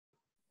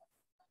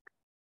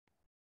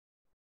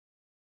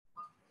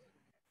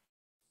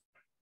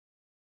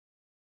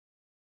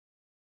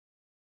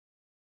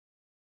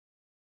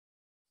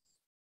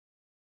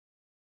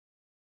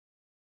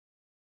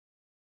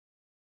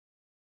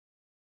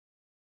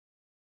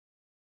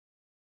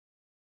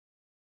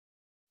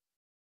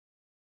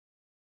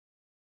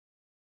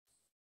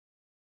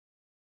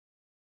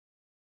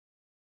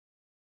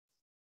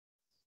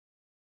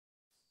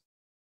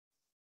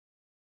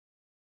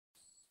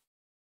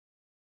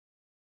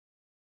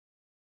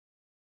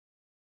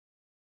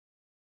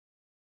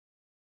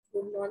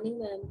Good morning,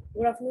 ma'am.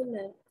 Good afternoon,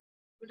 ma'am.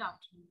 Good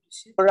afternoon,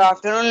 Rishit. Good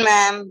afternoon,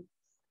 ma'am.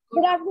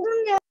 Good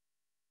afternoon, ma'am.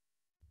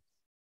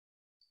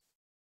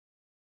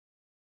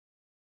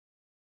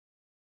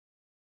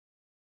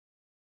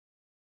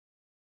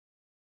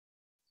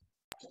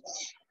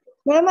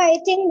 Ma'am, I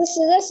think this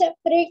is a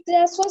separate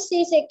class for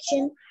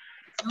C-section.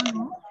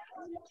 No.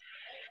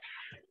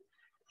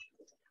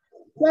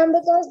 Ma'am,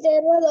 because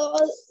there was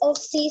all of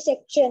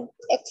C-section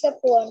except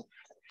one.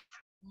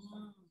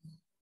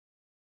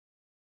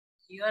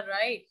 You are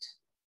right.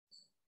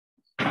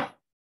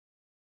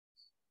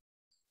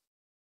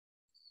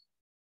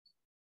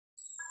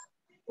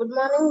 Good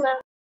morning, ma'am.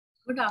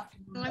 Good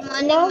afternoon. Good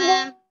morning,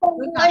 ma'am.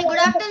 Good Good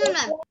afternoon,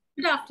 ma'am.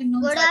 Good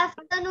afternoon. Good sir.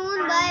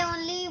 afternoon by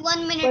only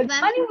 1 minute,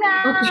 ma'am.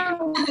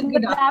 Okay.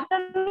 Good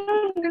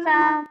afternoon,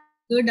 ma'am.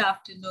 Good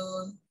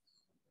afternoon.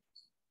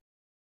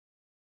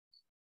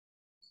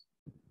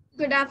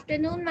 Good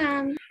afternoon,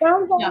 ma'am.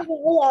 Ma'am, Yeah. we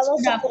will have a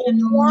Good separate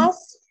afternoon.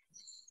 class.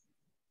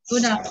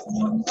 Good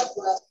afternoon.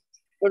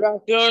 Good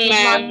afternoon,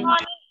 ma'am.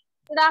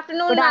 Good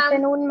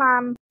afternoon,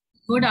 ma'am.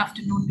 Good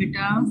afternoon,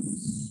 beta.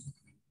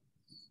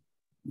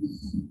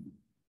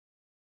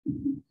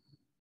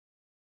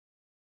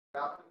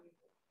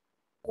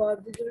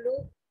 What did you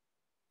do?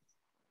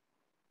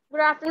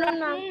 Good afternoon,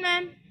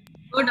 ma'am.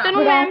 Good Good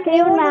afternoon.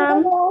 afternoon,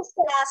 ma'am.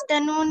 Good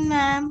afternoon,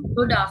 ma'am. Good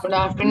Good afternoon.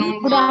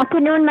 afternoon, Good ma'am.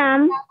 afternoon,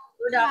 ma'am.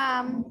 Good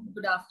afternoon.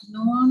 Good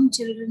afternoon,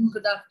 children.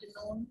 Good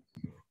afternoon.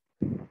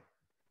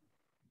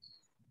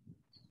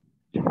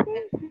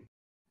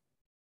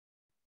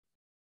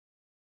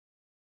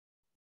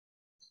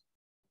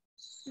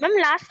 Ma'am,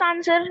 last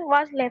answer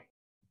was left.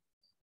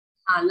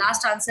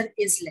 Last answer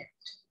is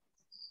left.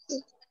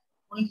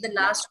 Only the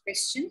last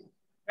question,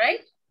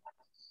 right?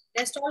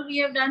 Rest all we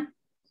have done.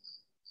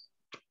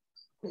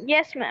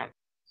 Yes, ma'am.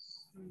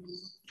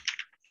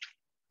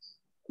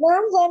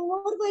 Ma'am, one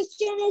more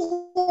question is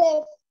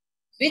left.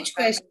 Which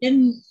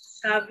question,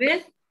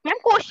 Kavir? Ma'am,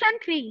 question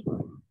 3.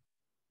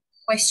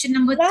 Question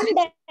number Ma'am, 3.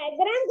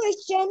 diagram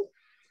question.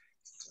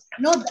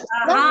 No,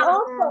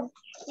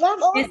 Ma'am,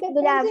 Yes.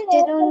 good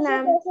afternoon,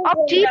 ma'am. Of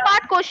G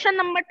part, question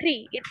number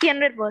 3.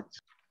 300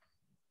 words.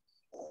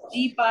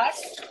 G part.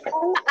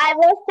 I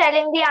was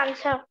telling the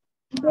answer.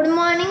 Good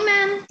morning,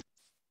 ma'am.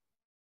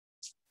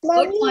 Ma'am,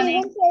 Good you morning.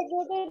 even said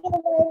you did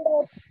remind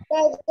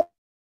that.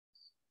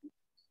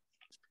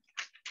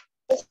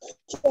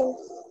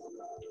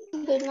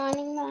 Good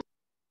morning, ma'am.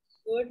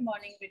 Good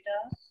morning, beta.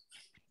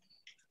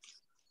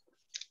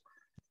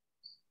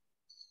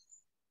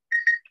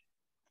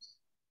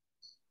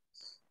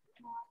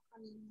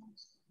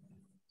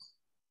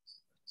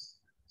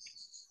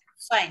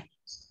 Fine.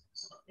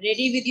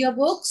 Ready with your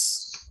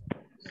books?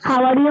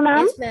 How are you,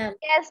 ma'am? Yes, ma'am.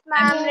 Yes,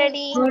 ma'am.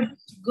 Ready.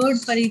 Good,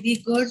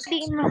 Faridi, good.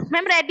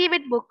 Ma'am, ready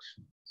with books.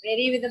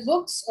 Ready with the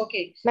books?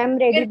 Okay. Ma'am,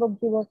 ready book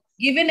the book.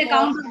 Give an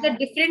account of the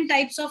different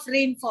types of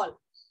rainfall.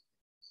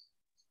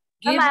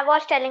 Ma'am, Give. I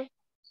was telling.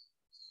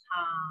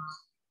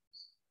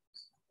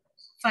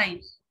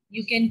 Fine.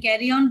 You can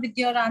carry on with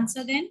your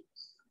answer then.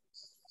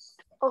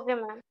 Okay,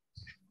 ma'am.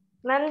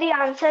 Ma'am, the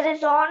answer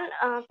is on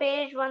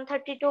page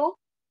 132.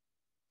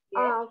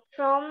 Yes.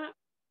 From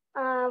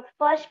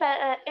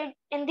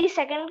in the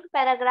second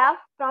paragraph,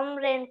 from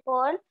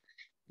rainfall,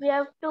 we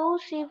have to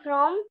see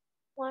from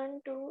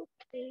 1, 2,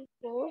 3,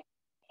 4,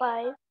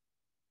 5,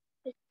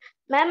 6.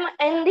 Ma'am,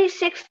 in the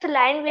sixth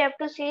line, we have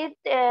to see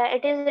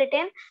it is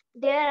written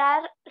there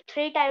are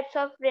 3 types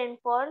of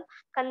rainfall: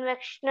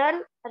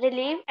 convectional,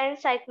 relief, and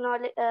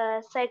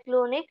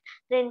cyclonic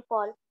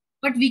rainfall.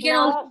 But we can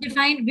Now- also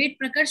define, wait,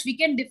 Prakash, we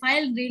can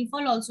define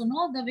rainfall also,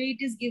 no? The way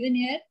it is given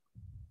here.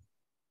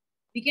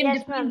 We can Yes,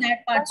 define ma'am.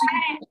 that part. So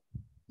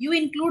you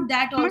include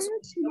that also.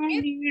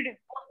 Okay?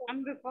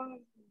 Because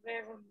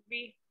there would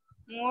be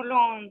more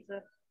long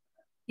answer.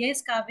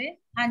 Yes, Kaveh.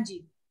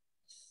 Hanji.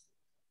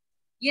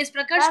 Yes,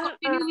 Prakash, Ma'am,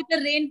 continue with the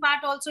rain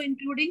part also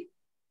including.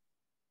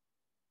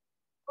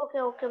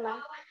 Okay,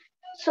 ma'am.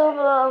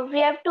 So we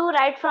have to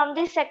write from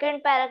the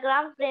second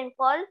paragraph,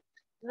 rainfall.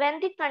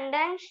 When the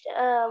condensed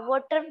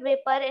water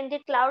vapor in the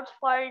clouds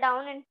fall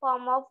down in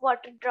form of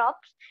water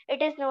drops,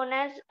 it is known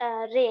as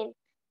rain.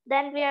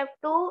 Then we have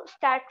to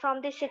start from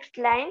the sixth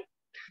line.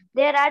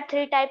 There are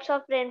 3 types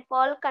of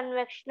rainfall: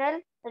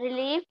 convectional,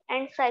 relief,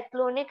 and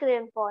cyclonic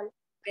rainfall.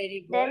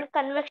 Very good. Then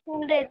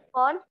convectional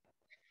rainfall.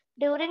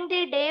 During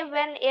the day,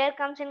 when air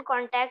comes in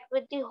contact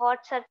with the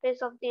hot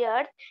surface of the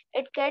earth,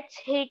 it gets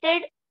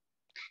heated,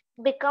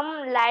 become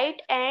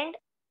light, and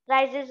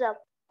rises up.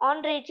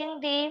 On reaching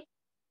the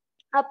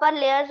upper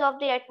layers of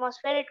the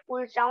atmosphere, it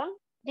cools down.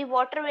 The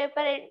water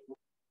vapor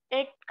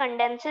it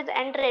condenses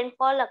and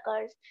rainfall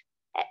occurs.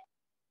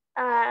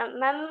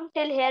 Ma'am,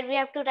 till here we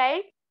have to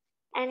write,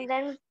 and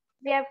then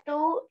we have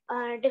to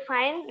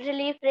define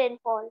relief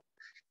rainfall.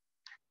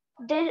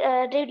 This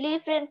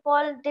relief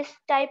rainfall, this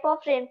type of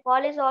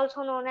rainfall is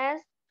also known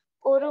as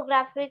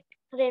orographic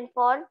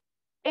rainfall.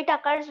 It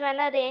occurs when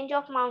a range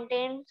of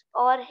mountains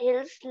or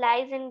hills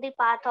lies in the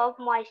path of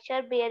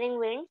moisture-bearing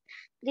winds.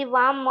 The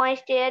warm,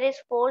 moist air is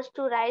forced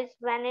to rise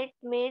when it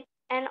meets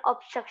an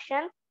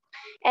obstruction.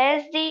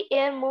 As the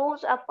air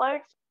moves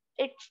upwards,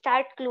 it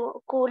starts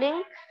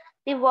cooling.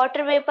 The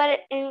water vapor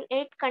in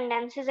it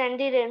condenses and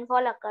the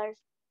rainfall occurs.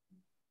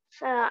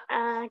 So,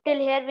 till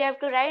here we have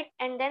to write,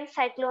 and then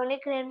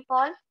cyclonic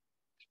rainfall.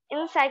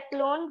 In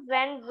cyclone,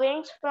 when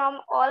winds from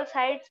all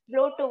sides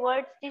blow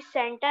towards the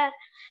center,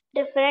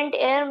 different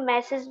air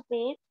masses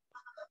meet.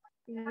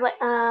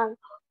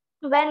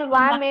 When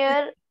warm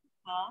air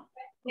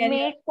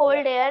meet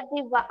cold air,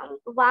 the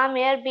warm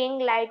air being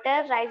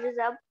lighter rises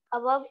up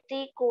above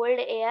the cold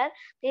air.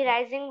 The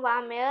rising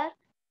warm air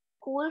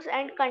cools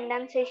and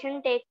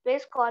condensation take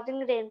place,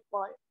 causing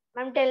rainfall.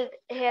 Until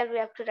here we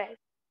have to write.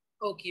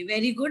 Okay,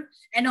 very good.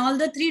 And all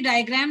the three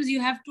diagrams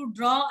you have to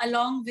draw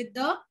along with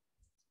the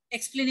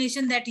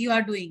explanation that you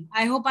are doing.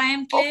 I hope I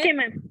am clear. Okay,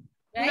 ma'am.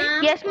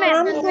 Right? Yes,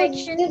 ma'am.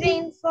 Convection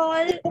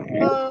rainfall,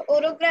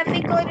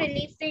 orographic or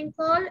relief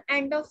rainfall,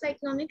 end of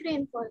cyclonic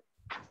rainfall.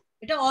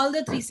 All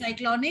the three,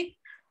 cyclonic,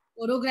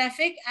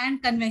 orographic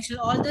and conventional,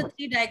 all the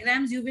three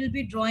diagrams you will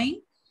be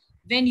drawing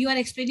when you are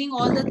explaining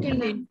all the three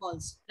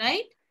rainfalls,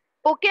 right?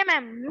 Okay,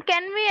 ma'am.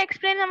 Can we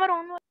explain our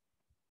own?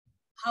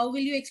 How will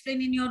you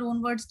explain in your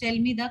own words? Tell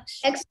me,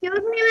 Daksh. Excuse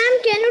me,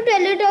 ma'am. Can you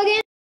tell it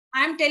again?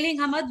 I am telling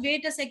Hamad,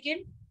 wait a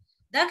second.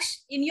 Daksh,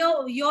 in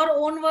your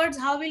own words,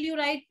 how will you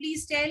write?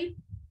 Please tell.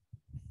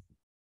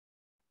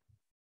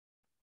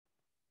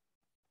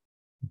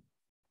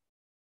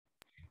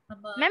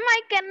 Ma'am,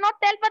 I cannot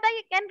tell, but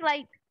I can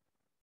write.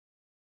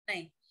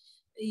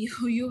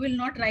 You will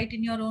not write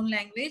in your own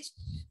language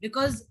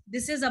because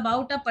this is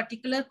about a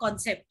particular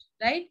concept,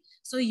 right?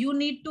 So you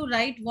need to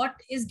write what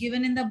is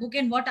given in the book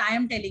and what I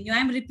am telling you. I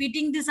am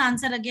repeating this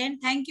answer again.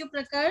 Thank you,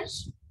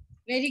 Prakash.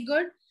 Very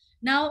good.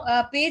 Now,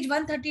 page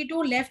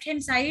 132, left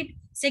hand side,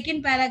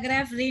 second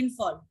paragraph,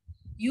 rainfall.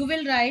 You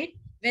will write,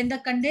 when the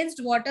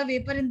condensed water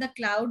vapor in the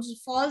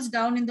clouds falls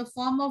down in the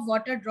form of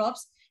water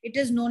drops, it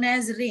is known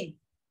as rain.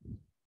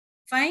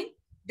 Fine.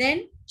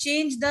 Then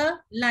change the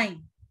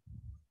line.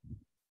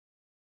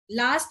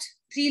 Last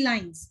three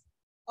lines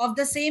of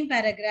the same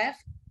paragraph,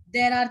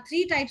 there are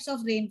three types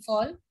of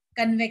rainfall: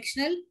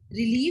 convectional,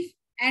 relief,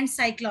 and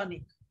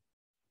cyclonic.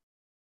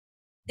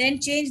 Then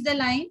change the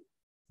line.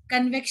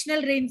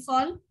 Convectional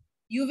rainfall,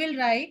 you will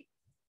write,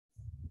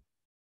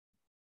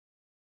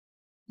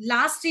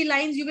 last three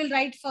lines you will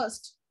write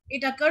first.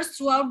 It occurs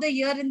throughout the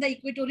year in the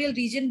equatorial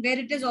region where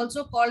it is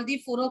also called the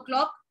 4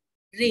 o'clock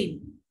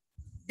rain.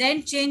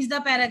 Then change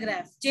the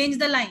paragraph, change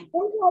the line.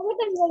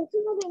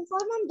 Conventional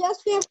rainfall, ma'am.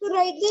 Just we have to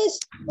write this.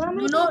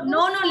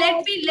 No.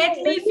 Let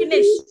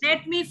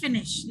me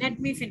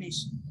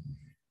finish.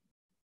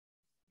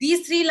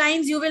 These three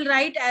lines you will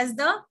write as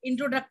the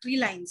introductory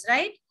lines,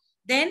 right?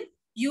 Then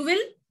you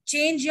will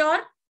change your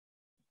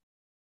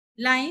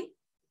line.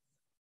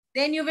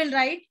 Then you will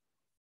write,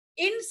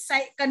 in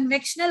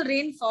convectional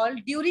rainfall,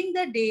 during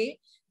the day,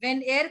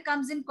 when air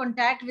comes in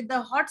contact with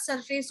the hot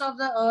surface of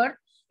the earth,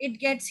 it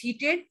gets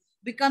heated,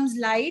 becomes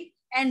light,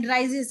 and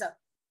rises up.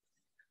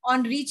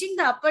 On reaching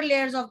the upper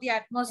layers of the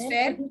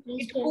atmosphere,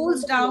 it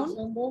cools down.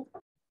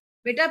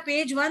 Beta,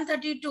 page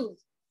 132.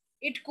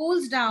 It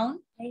cools down.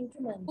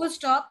 Full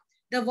stop.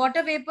 The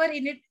water vapor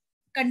in it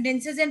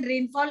condenses and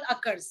rainfall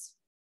occurs.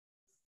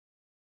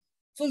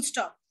 Full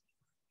stop.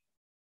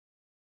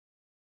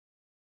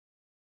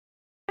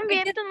 We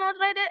have to not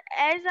write it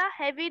as a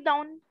heavy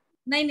down.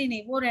 No,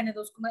 वो रहने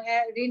दो उसको.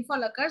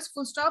 Rainfall occurs.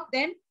 Full stop.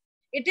 Then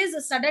it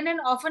is sudden and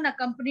often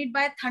accompanied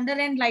by thunder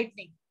and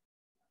lightning.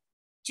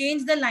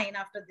 Change the line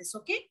after this,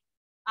 okay?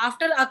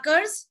 After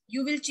occurs,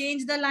 you will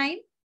change the line.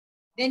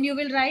 Then you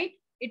will write,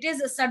 it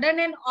is sudden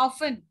and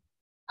often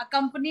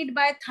accompanied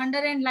by thunder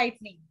and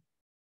lightning.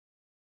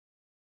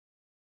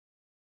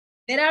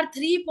 There are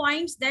 3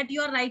 points that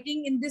you are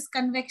writing in this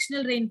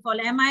convectional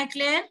rainfall. Am I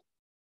clear?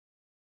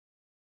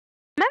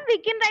 Ma'am, we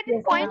can write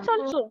in points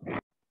also.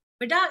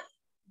 Beta,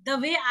 the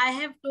way I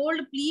have told,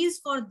 please,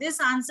 for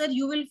this answer,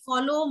 you will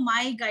follow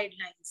my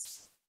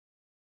guidelines.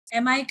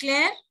 Am I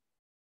clear?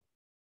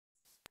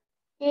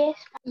 Yes.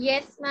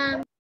 Yes,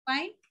 ma'am.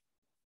 Fine.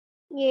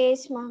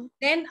 Yes, ma'am.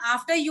 Then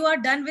after you are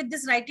done with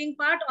this writing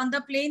part, on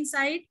the plain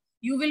side,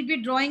 you will be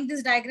drawing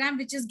this diagram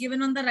which is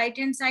given on the right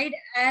hand side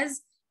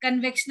as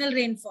convectional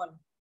rainfall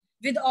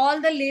with all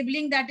the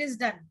labeling that is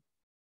done.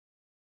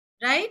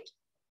 Right?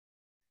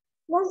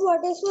 Ma'am,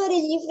 what is for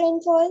relief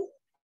rainfall?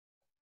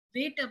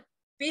 Wait up.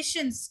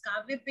 Patience,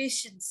 Kavya,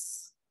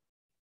 patience.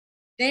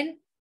 Then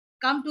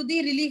come to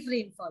the relief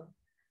rainfall.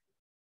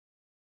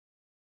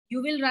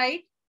 You will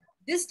write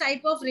this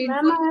type of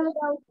rainfall. Ma'am, I have a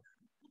doubt.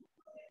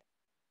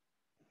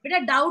 बेटा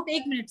doubt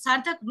एक minute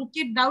सार्थक रुक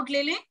के doubt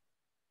ले ले.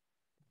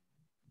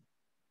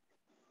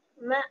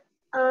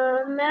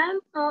 Ma'am,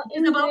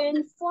 in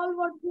rainfall,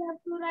 what we have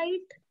to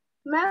write?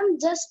 Ma'am,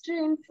 just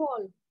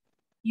rainfall.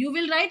 You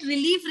will write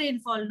relief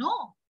rainfall,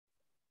 no?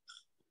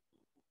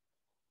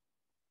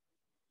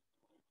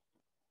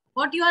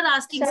 What you are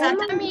asking,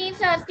 Sarthak? Ma'am, he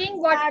is asking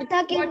what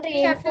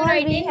we have to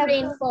write in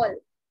rainfall.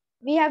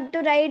 We have to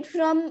write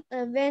from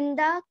when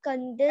the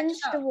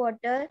condensed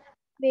water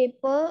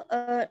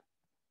vapor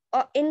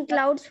in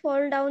clouds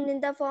fall down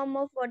in the form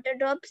of water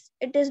drops,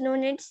 it is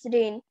known as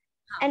rain.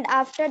 And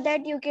after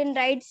that, you can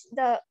write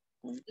the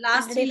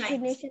last 3 lines.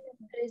 definition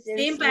of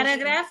results. Same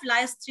paragraph,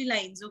 last 3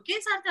 lines. Okay,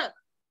 Sarthak?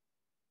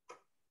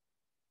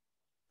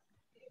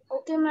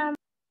 Okay, ma'am.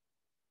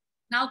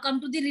 Now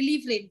come to the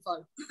relief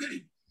rainfall.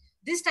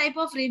 This type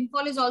of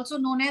rainfall is also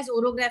known as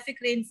orographic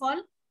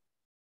rainfall.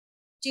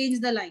 Change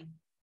the line.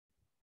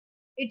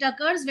 It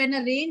occurs when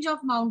a range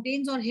of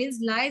mountains or hills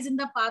lies in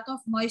the path of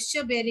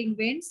moisture-bearing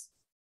winds.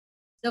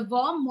 The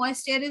warm,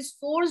 moist air is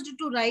forced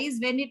to rise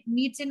when it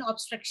meets an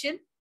obstruction.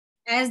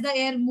 As the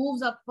air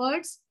moves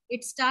upwards,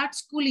 it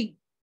starts cooling.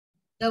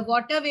 The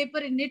water vapor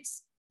in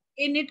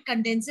it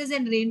condenses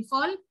and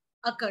rainfall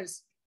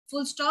occurs.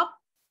 Full stop.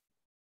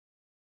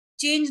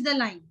 Change the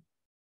line.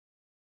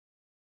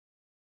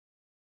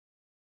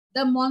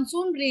 The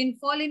monsoon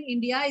rainfall in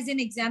India is an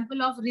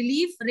example of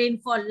relief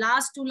rainfall.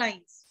 Last 2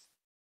 lines.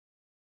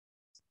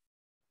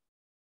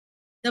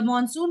 The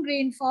monsoon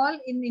rainfall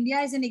in India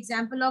is an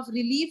example of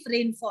relief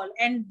rainfall,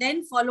 and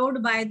then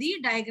followed by the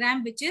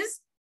diagram which is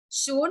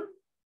shown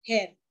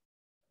here.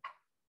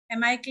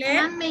 Am I clear?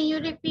 Ma'am, may you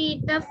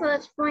repeat the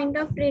first point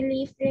of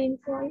relief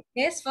rainfall?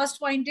 Yes, first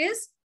point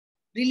is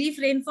relief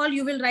rainfall.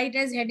 You will write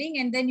as heading,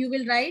 and then you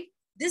will write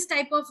this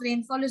type of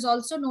rainfall is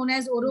also known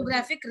as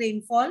orographic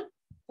rainfall.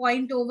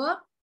 Point over,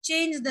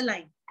 change the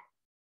line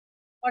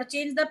or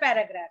change the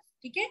paragraph.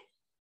 Okay?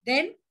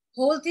 Then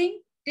whole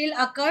thing till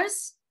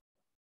occurs.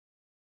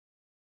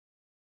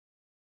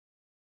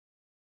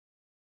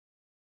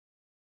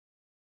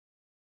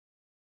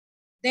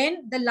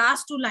 Then the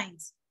last 2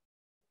 lines.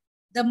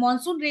 The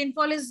monsoon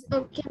rainfall is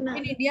in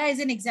India is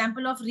an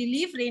example of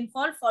relief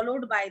rainfall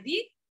followed by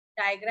the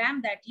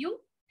diagram that you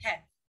have.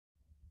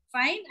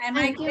 Fine. Am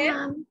I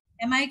clear?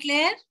 Am I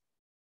clear?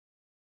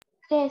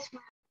 Yes,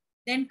 ma'am.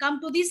 Then come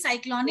to the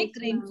cyclonic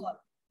rainfall.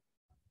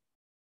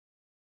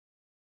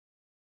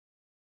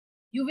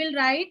 You will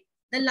write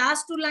the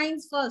last 2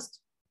 lines first.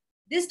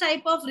 This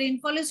type of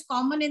rainfall is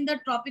common in the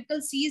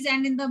tropical seas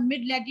and in the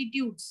mid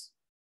latitudes.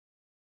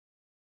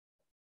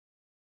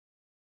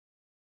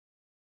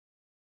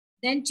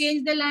 Then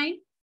change the line.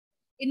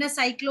 In a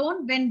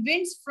cyclone, when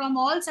winds from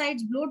all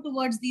sides blow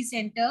towards the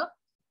center,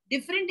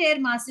 different air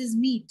masses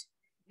meet.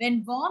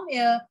 When warm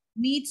air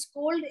meets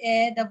cold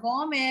air, the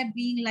warm air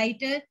being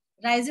lighter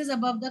rises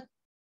above the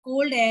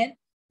cold air.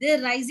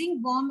 The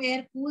rising warm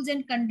air cools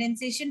and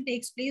condensation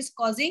takes place,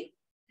 causing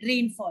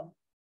rainfall.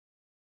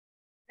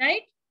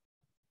 Right?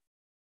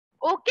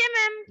 Okay,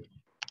 ma'am.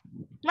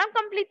 Ma'am,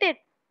 completed.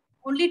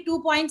 Only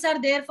 2 points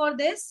are there for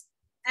this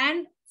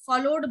and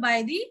followed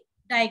by the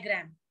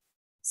diagram.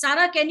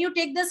 Sarah, can you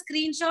take the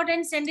screenshot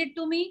and send it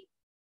to me?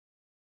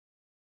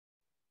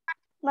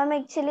 Ma'am,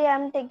 actually,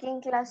 I'm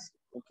taking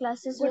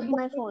classes with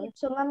my phone.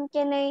 So, ma'am,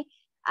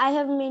 I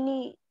have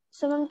many.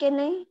 So, ma'am, can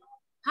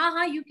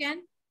I? You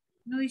can.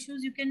 No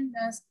issues. You can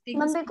take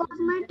Ma'am, because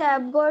my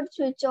tab got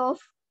switch off.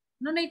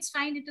 No, it's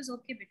fine. It is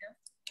okay, beta.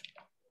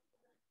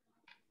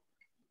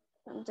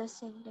 I'm just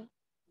saying.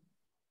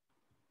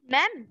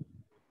 Ma'am.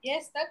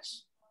 Yes,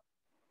 Daksh.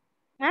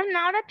 Ma'am,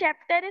 now the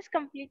chapter is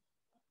complete.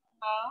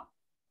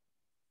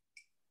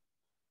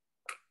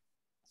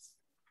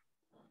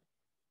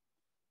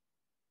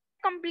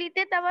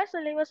 Completed our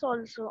syllabus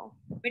also.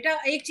 बेटा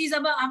एक चीज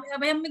अब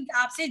हम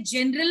आपसे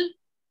general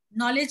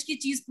knowledge की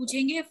चीज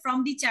पूछेंगे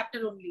from the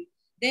chapter only.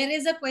 There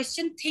is a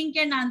question think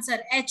and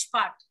answer H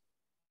part.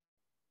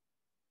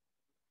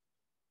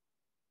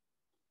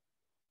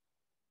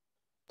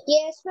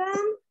 Yes,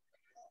 ma'am.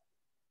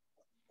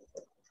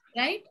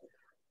 Right?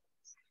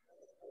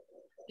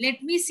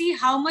 Let me see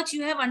how much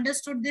you have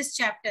understood this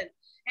chapter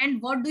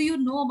and what do you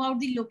know about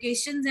the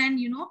locations and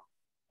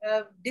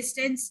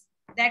distance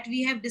that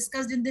we have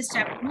discussed in this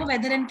chapter.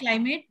 Weather and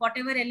climate,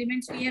 whatever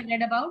elements we have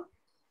read about.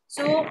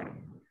 So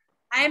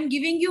I am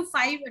giving you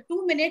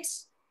 2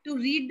 minutes to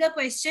read the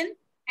question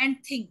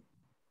and think.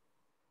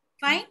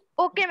 Fine?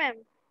 Okay, ma'am.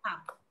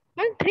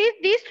 Ma'am,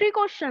 these three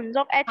questions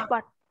of H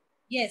part.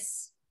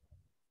 Yes.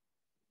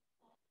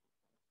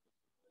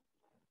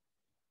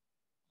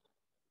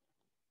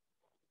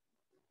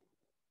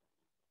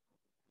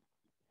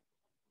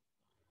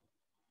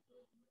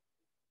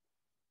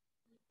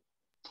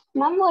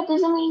 Ma'am, what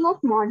is the meaning of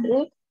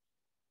moderate?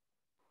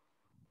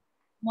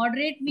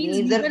 Moderate means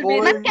neither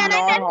cold very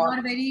nor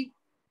hot.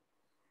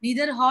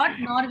 Neither hot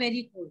nor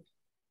very cold.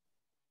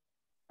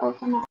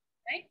 Okay, ma'am.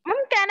 Right?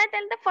 Ma'am, can I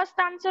tell the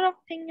first answer of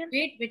thing?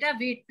 Wait, beta,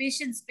 wait.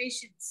 Patience,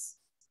 patience.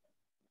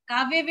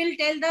 Kavya will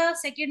tell the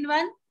second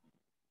one.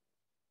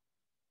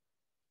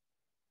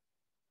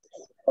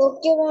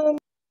 Okay, ma'am.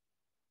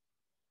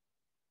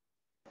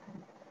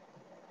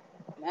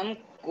 Ma'am,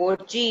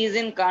 Kochi is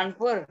in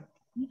Kanpur.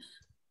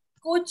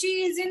 Kochi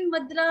is in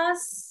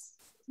Madras.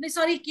 No,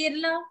 sorry,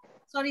 Kerala.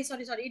 Sorry.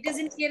 It is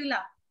in Kerala.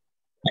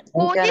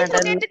 Kochi is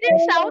located in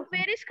south,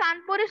 whereas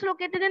Kanpur is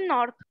located in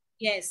north.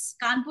 Yes,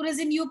 Kanpur is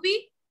in UP.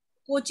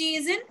 Kochi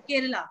is in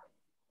Kerala.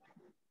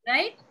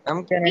 Right?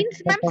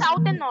 Means ma'am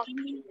south and north.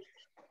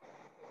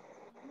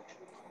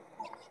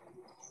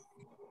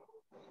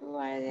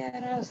 Why they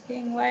are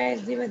asking? Why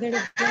is the weather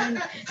different?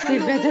 The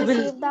weather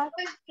will.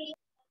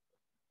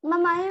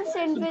 Ma'am, I have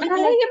sent with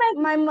like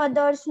my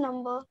mother's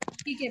number.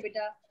 ठीक है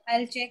बेटा,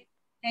 I'll check.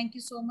 Thank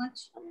you so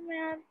much.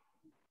 Ma'am,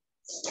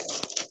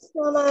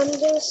 I'm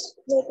just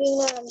making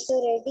my answer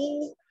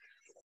ready.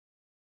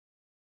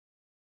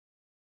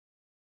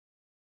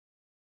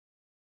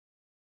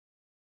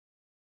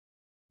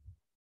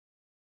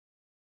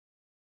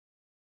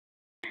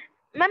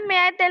 Ma'am, may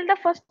I tell the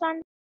first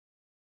one?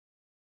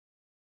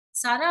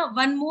 Sarah,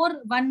 one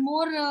more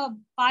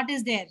part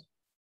is there.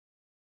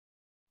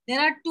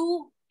 There are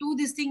two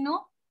this thing,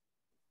 no?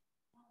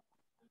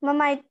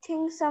 Ma'am, I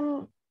think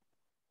some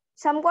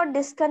got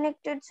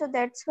disconnected, so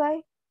that's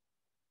why.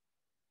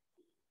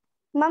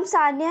 Ma'am,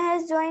 Sania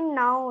has joined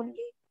now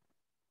only.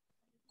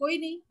 कोई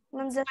नहीं.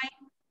 Ma'am,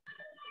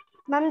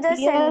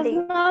 just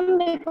sending.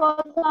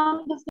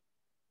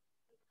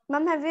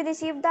 Ma'am, have you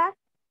received that?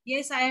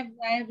 Yes, I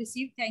have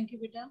received. Thank you,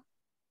 beta.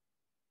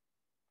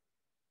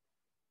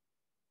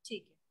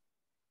 ठीक है.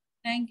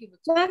 Thank you.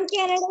 Ma'am,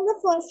 can I tell the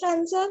first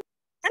answer?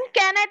 Ma'am,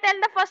 can I tell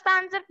the first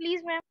answer,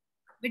 please, ma'am?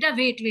 Beta,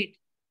 wait.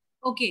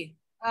 Okay.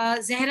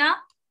 Zehra,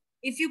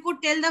 if you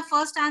could tell the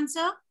first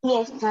answer.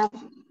 Yes, ma'am.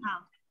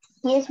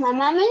 Yes, ma'am.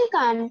 Ma'am, in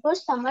Kanpur,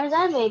 summers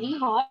are very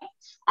hot,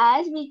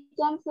 as we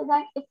can say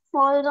that it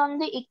falls on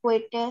the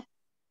equator.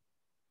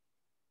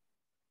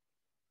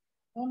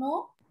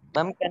 No.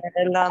 Ma'am, can I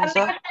tell the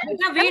answer?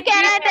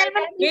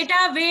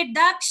 Beta, wait,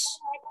 Daksh.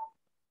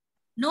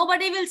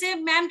 Nobody will say,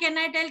 ma'am, can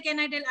I tell?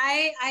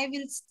 I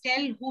will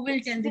tell who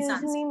will tell this answer.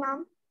 Excuse me,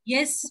 ma'am.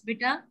 Yes,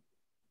 beta.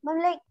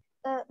 Ma'am,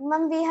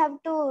 ma'am, we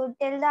have to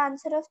tell the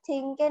answer of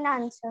think and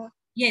answer.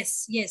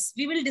 Yes.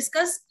 We will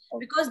discuss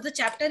because the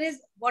chapter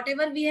is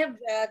whatever we have,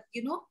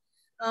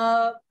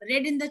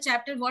 read in the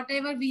chapter,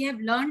 whatever we have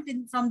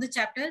learned from the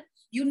chapter,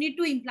 you need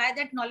to imply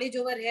that knowledge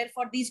over here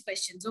for these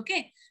questions.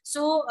 Okay.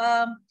 So,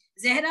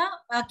 Zehra,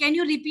 can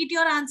you repeat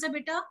your answer,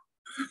 beta?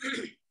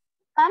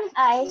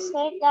 I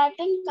said that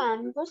in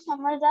Kanpur,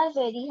 summers are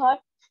very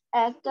hot,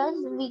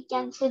 because we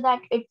can say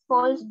that it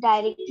falls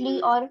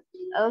directly or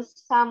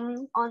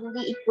some on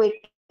the equator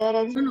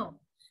as well. No.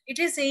 It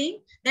is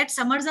saying that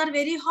summers are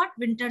very hot,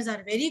 winters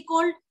are very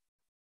cold,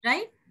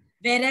 right?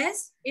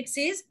 Whereas it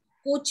says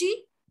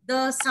Kochi,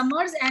 the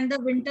summers and the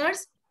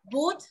winters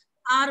both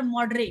are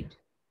moderate.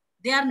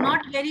 They are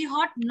not very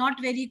hot,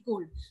 not very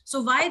cold.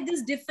 So why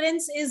this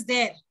difference is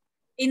there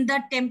in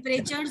the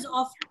temperatures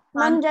of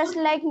Ma'am, just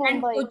like Mumbai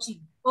and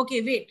Kochi?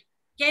 Okay, wait.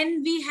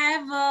 Can we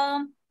have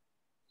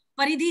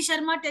Paridhi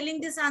Sharma telling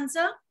this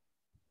answer?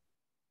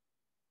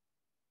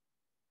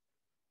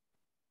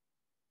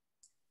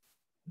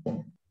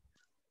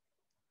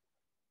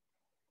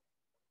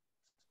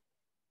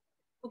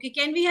 Okay,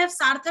 can we have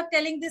Sarthak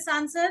telling this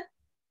answer?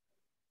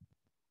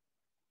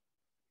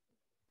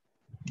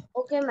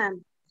 Okay,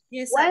 ma'am.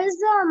 Yes. What is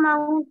the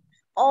amount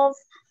of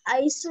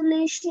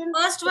isolation?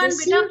 First one,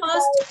 beta,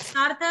 first.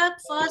 Sarthak,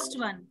 first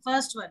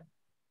one.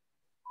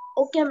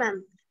 Okay,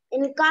 ma'am.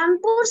 In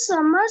Kanpur,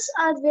 summers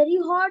are very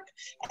hot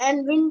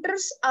and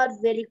winters are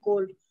very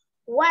cold.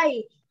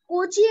 Why?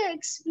 Kochi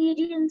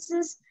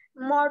experiences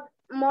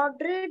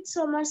moderate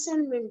summers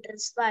and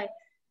winters. Why?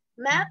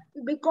 Ma'am,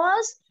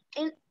 because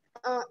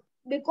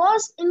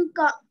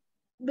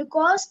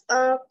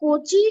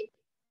Kochi,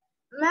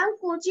 ma'am,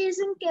 Kochi is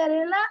in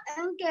Kerala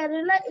and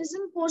Kerala is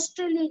in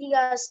coastal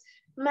areas.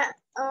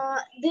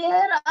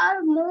 There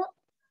are more.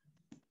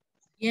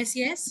 Yes.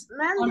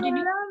 Ma'am, there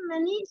are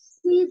many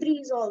sea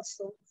breeze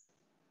also.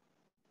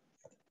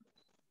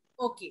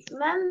 Okay.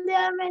 Ma'am, there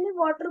are many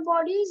water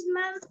bodies,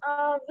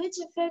 ma'am, which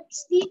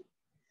affects the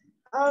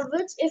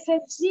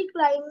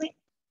climate.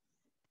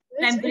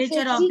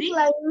 Temperature of the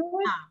climate.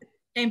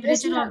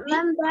 Temperature of the.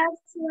 Ma'am,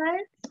 that's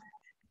right.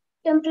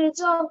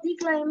 Temperature of the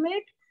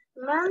climate,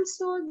 ma'am.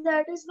 So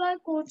that is why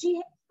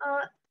Kochi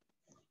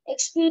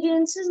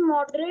experiences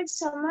moderate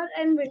summer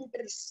and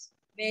winters.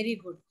 Very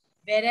good.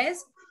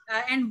 Whereas,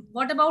 and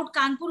what about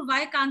Kanpur?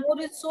 Why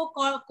Kanpur is so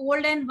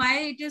cold and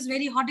why it is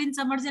very hot in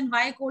summers and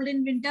why cold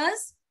in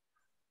winters?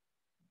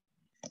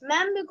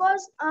 Ma'am,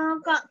 because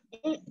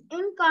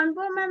in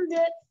Kanpur, ma'am,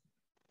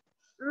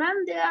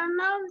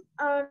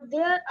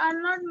 there are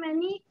not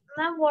many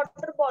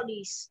water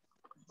bodies.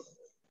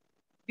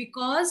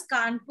 Because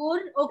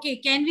Kanpur, okay,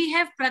 can we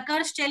have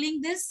Prakarsh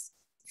telling this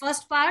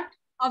first part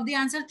of the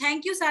answer?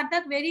 Thank you,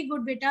 Sarthak. Very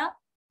good, beta.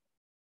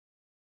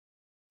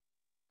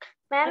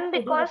 Ma'am,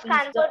 because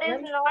Kanpur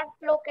is not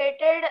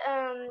located.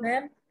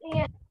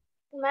 Yes.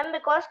 Ma'am,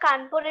 because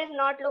Kanpur is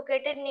not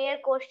located near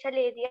coastal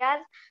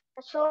areas,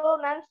 so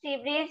ma'am, sea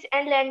breeze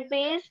and land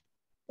breeze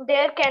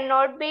there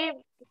cannot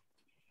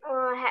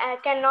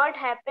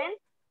happen.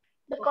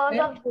 Because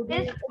of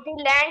this, the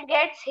land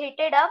gets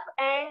heated up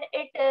and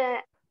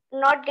it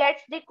not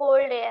gets the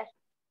cold air.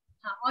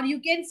 Or you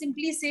can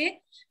simply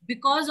say,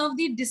 because of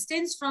the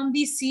distance from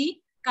the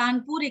sea,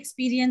 Kanpur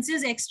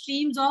experiences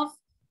extremes of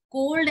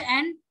cold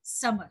and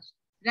summer,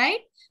 right?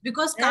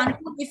 Because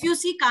Kanpur, if you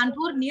see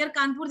Kanpur, near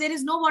Kanpur, there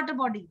is no water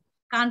body.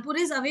 Kanpur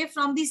is away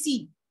from the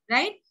sea,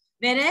 right?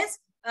 Whereas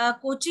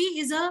Kochi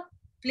is a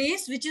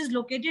place which is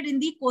located in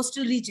the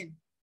coastal region.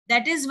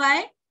 That is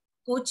why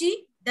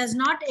Kochi does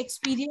not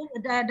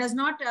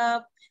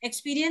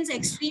experience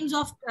extremes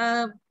of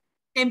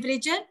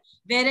temperature,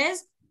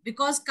 whereas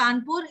because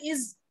Kanpur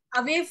is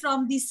away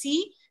from the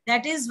sea,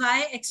 that is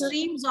why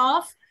extremes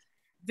of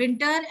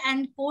winter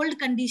and cold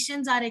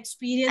conditions are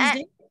experienced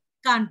in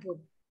Kanpur.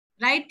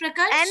 Right,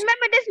 Prakash? And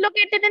ma'am, it is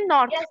located in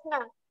north. Yes,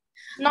 ma'am.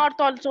 North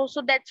also,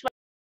 so that's why.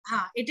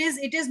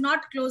 It is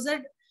not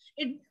closer.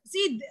 In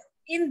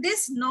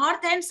this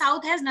north and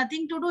south has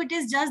nothing to do. It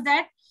is just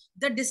that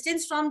the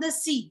distance from the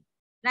sea,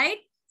 right?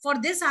 For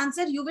this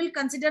answer, you will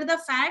consider the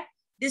fact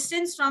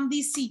distance from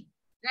the sea,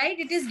 right?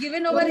 It is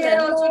given over here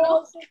also,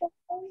 no?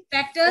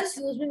 Factors.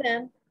 Excuse me,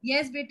 ma'am.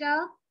 Yes,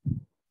 beta.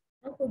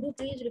 Could you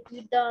please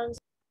repeat the answer?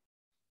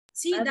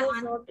 See I the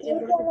was not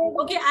able to.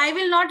 Okay, I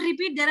will not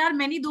repeat. There are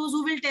many those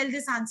who will tell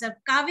this answer.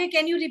 Kavya,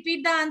 can you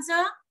repeat the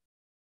answer?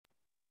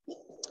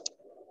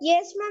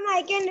 Yes, ma'am,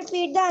 I can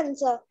repeat the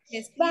answer.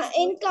 Yes, But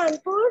in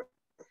Kanpur,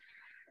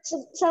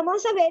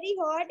 summers are very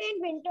hot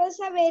and winters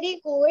are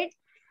very cold,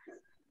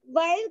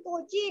 while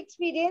Kochi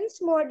experience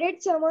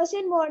moderate summers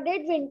and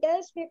moderate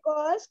winters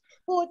because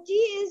Kochi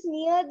is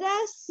near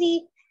the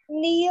sea,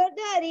 near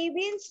the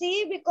Arabian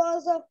Sea.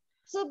 Because of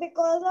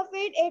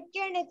it, it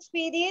can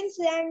experience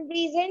land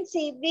breeze and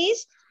sea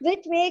breeze,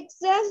 which makes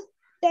the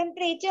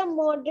temperature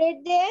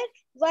moderate there.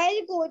 While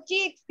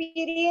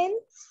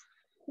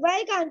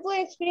Kanpur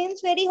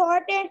experience very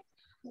hot and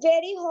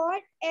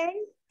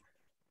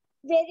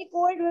very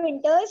cold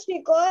winters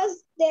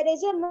because there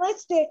is a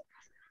much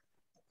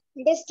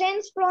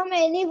distance from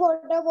any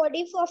water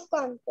body of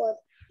Kanpur.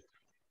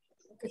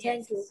 Okay,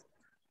 thank you.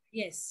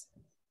 Yes.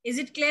 Is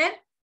it clear?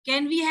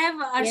 Can we have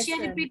Arshia Yes,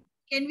 ma'am. repeat?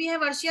 Can we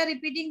have Arshia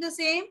repeating the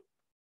same?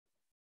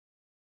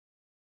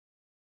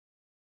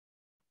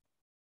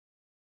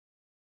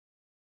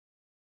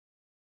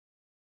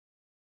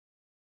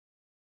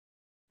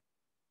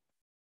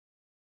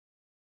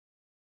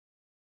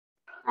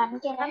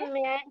 Ma'am,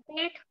 may I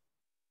repeat?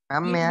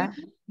 Ma'am, may I?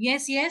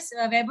 Yes,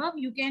 Vaibhav,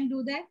 you can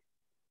do that.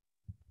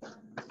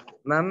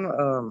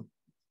 Ma'am,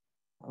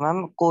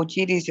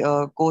 Kochi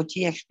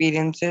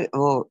experiences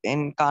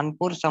in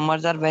Kanpur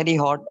summers are very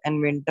hot and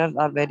winters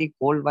are very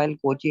cold, while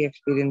Kochi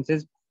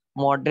experiences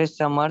moderate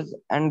summers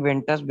and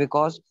winters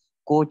because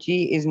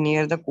Kochi is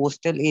near the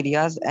coastal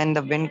areas and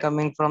the wind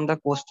coming from the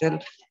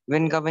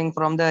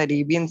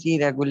Arabian Sea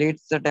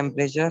regulates the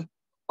temperature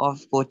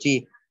of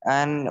Kochi.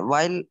 And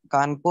while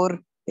Kanpur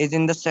is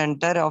in the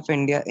center of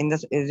India, and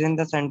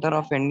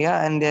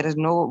there is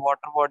no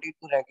water body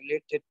to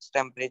regulate its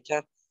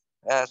temperature.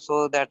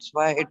 So that's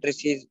why it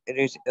receives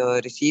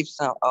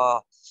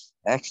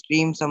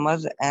extreme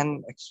summers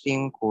and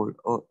extreme cold.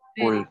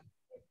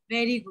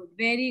 Very good.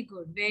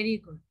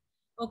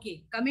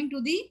 Okay, coming to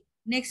the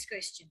next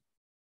question.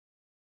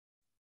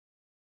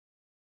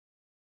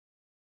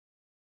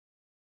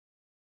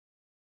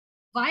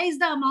 Why is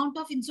the amount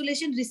of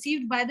insolation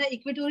received by the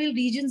equatorial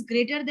regions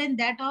greater than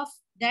that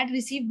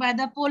received by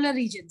the polar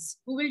regions?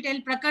 Who will tell?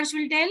 Prakash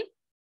will tell.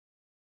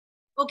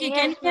 Okay, Yes,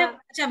 can you have?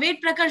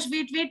 Wait, Prakash.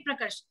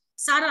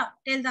 Sarah,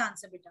 tell the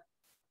answer, beta.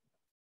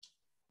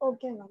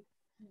 Okay, ma'am.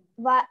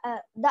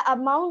 The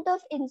amount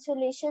of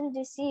insolation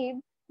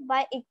received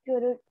by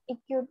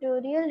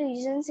equatorial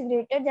regions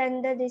greater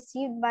than the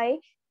received by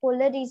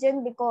polar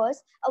region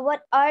because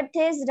our Earth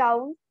is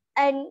round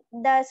and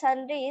the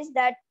sun rays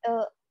that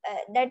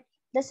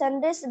the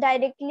sun rays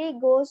directly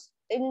goes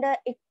in the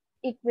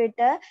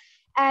equator,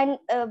 and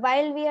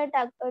while we are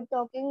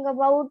talking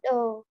about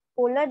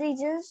polar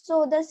regions,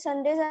 so the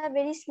sun rays are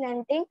very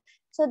slanting,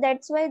 so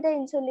that's why the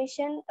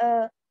insolation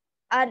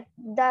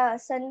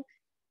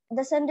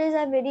the sun rays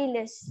are very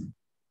less.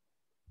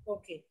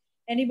 Okay.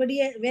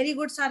 Anybody else? Very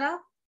good, Sarah.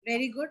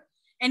 Very good.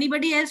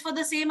 Anybody else for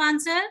the same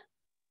answer?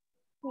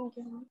 Thank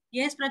you.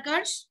 Yes,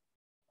 Prakash.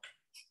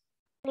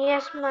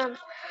 Yes, ma'am.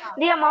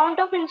 The amount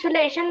of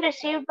insulation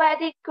received by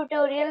the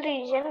equatorial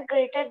region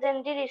greater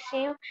than the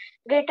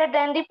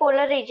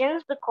polar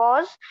regions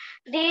because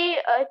the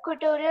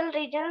equatorial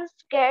regions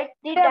get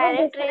the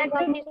direct rays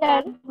of the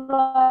sun.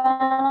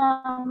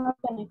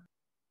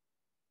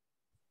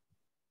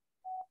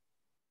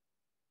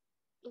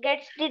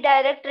 Gets the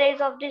direct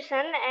rays of the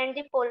sun, and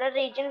the polar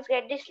regions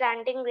get the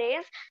slanting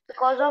rays,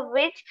 because of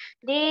which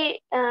the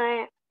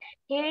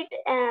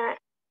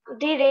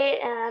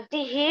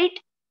heat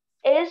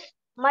is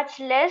much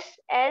less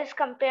as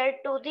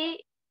compared to the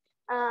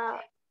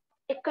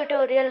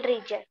equatorial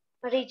region.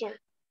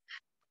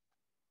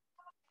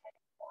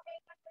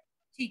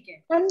 ठीक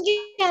है.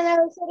 Can I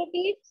also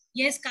repeat?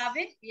 Yes,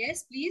 Kavya.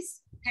 Yes,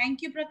 please.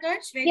 Thank you,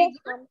 Prakash. Very Yes,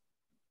 good.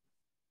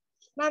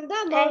 ma'am. The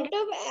amount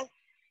of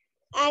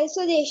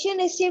isolation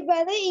received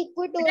by the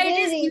equatorial It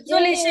is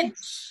region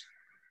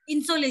insolation.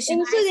 Insolation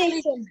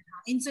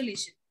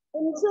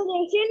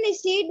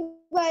received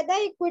by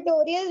the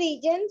equatorial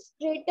regions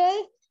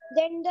greater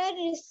than the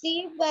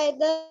received by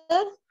the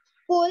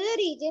polar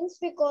regions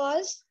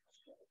because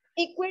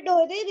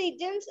equatorial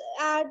regions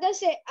are at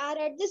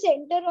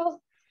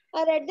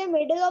the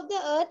middle of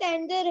the earth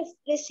and they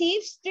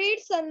receive straight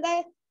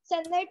sunlight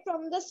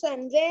from the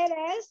sun,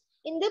 whereas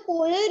In the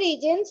polar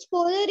regions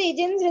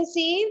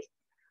receive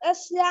a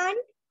slant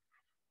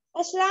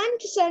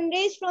sun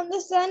rays from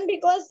the sun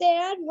because they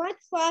are much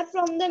far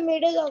from the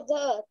middle of the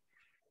earth.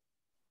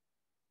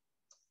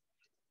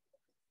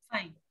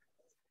 Fine.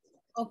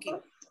 Okay.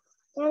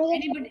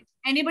 Ma'am,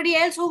 Anybody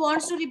else who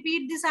wants to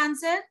repeat this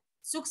answer?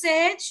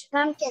 Sukhsej?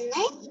 Ma'am, can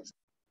I?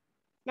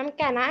 Ma'am,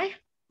 can I?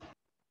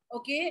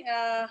 Okay.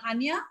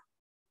 Hania?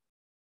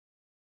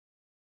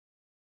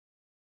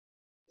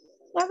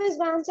 Ma'am, is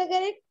my answer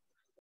correct?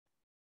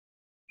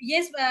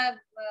 Yes.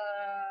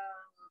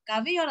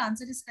 Kavi, your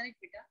answer is correct,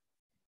 beta.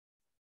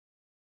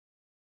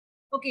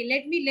 Okay.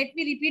 Let me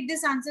repeat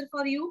this answer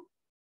for you.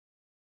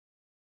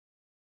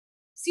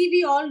 See,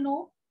 we all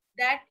know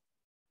that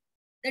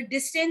the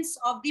distance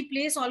of the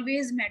place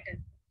always matter.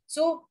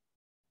 So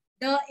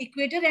the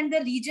equator and the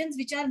regions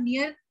which are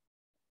near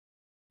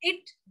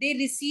it, they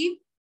receive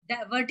the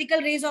vertical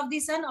rays of the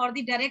sun or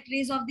the direct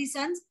rays of the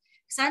sun.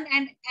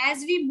 And as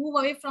we move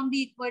away from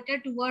the equator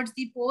towards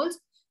the poles,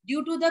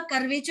 due to the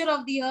curvature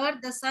of the earth,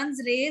 the sun's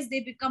rays,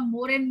 they become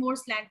more and more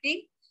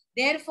slanting.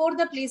 Therefore,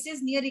 the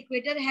places near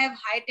equator have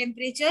high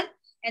temperature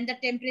and the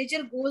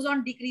temperature goes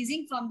on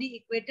decreasing from the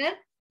equator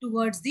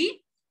towards the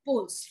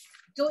poles.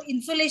 तो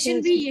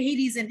insulation भी यही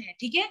reason है,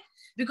 ठीक है,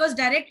 because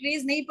direct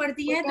rays नहीं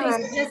पड़ती है, तो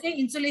इस वजह से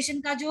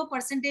इंसुलेशन का जो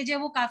परसेंटेज है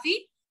वो काफी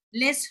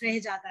लेस रह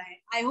जाता है.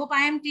 I hope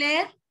I am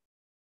clear.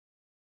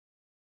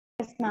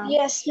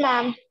 Yes,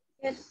 ma'am.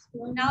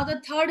 Now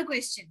the third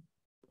question.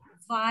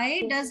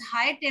 Why does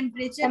high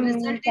temperature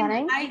result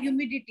in high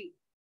humidity?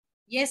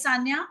 Yes,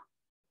 Anya.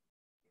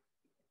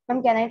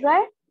 Ma'am, can I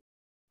try?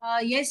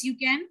 Yes, you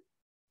can.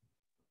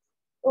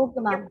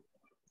 Okay, ma'am.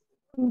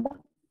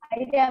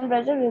 High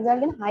temperature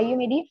result in high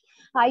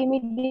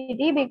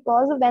humidity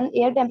because when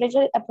air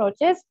temperature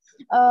approaches,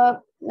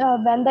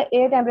 when the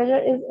air temperature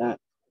is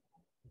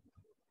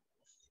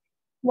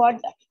what,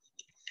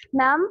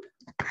 ma'am?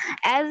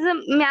 As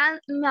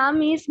ma'am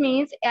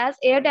means as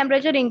air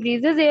temperature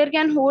increases, air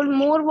can hold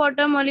more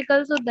water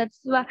molecules, so that's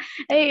why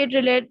it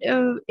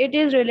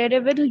is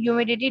related with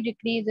humidity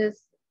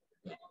decreases.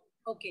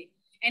 Okay.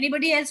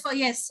 Anybody else for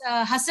yes?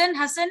 Hassan,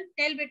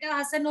 tell beta.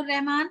 Hassan or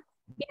Rahman.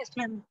 Yes,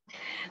 ma'am.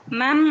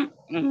 Ma'am,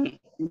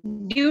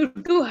 due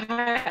to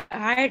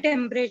high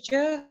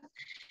temperature,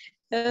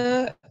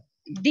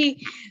 due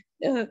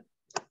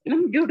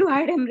to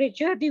high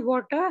temperature, the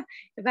water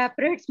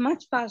evaporates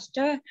much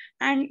faster,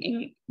 and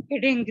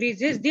it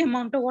increases the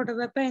amount of water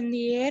vapor in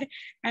the air,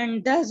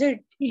 and thus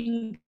it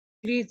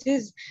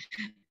increases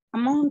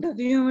amount of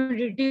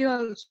humidity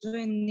also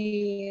in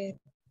the air.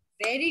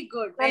 Very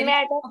good.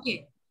 Very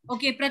okay.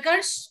 Okay,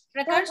 Prakash.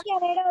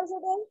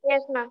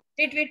 Yes, ma'am.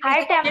 Wait.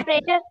 High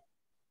temperature.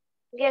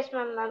 Yes,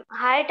 ma'am.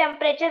 High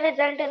temperature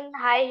result in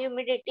high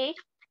humidity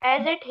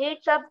as it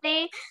heats up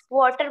the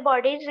water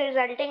bodies,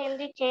 resulting in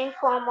the change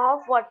form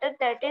of water,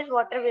 that is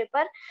water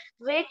vapor,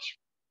 which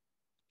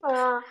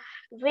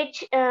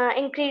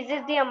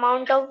increases the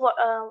amount of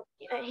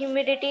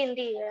humidity in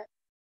the air.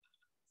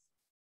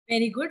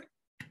 Very good.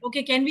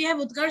 Okay, can we have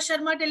Utkarsh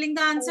Sharma telling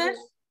the answer?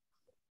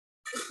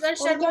 Utkarsh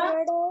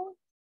Sharma.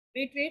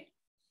 Wait.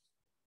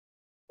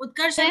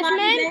 उत्कर्ष शर्मा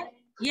है.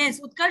 Yes,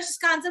 उत्कर्ष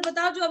इसका answer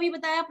बताओ जो अभी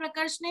बताया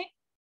प्रकर्ष ने.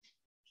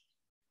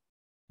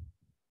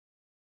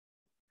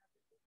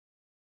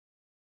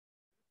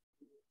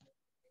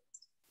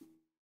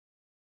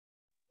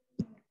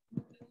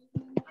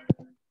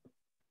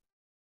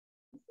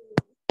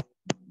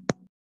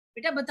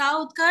 बेटा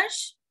बताओ उत्कर्ष.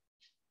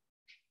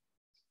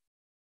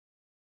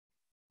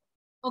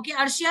 Okay,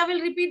 Arshia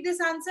will repeat this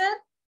answer.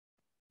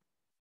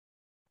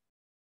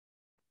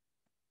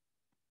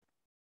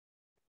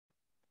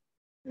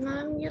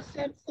 Ma'am, you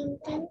said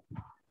something.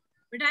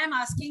 But I am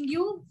asking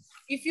you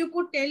if you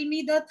could tell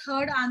me the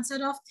third answer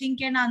of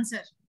think and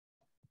answer.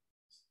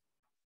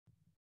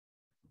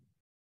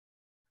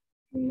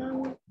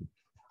 Ma'am.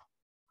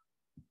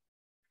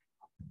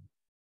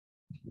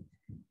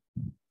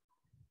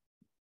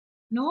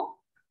 No?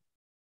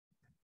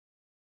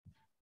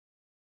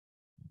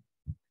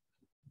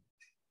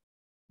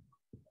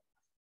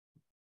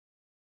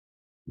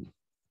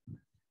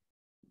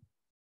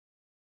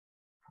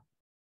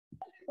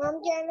 Ma'am,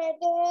 can I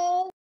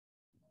tell?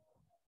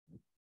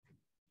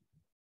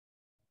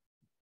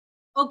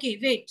 Okay,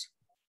 wait.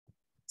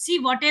 See,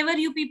 whatever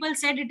you people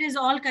said, it is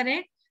all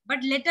correct.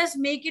 But let us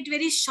make it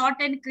very short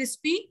and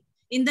crispy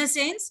in the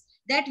sense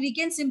that we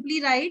can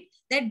simply write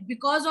that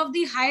because of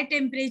the high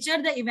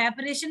temperature, the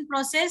evaporation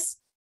process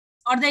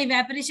or the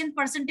evaporation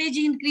percentage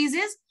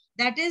increases.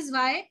 That is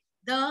why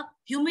the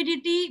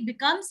humidity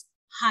becomes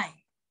high.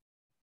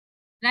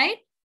 Right?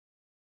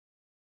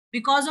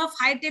 Because of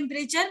high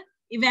temperature,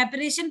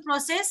 evaporation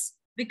process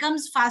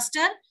becomes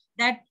faster,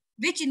 that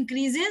which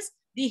increases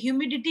the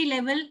humidity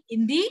level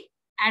in the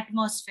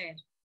atmosphere.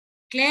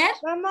 Clear?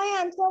 Ma'am, my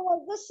answer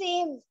was the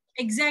same.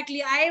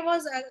 Exactly. I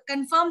was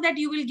confirmed that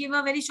you will give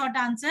a very short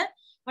answer,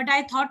 but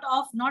I thought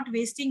of not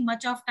wasting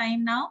much of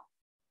time now.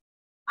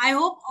 I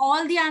hope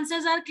all the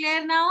answers are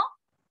clear now.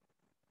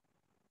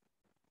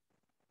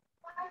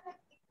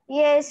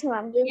 Yes,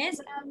 ma'am.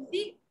 Yes.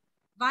 See,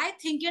 Why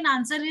think and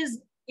answer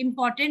is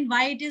important,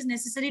 why it is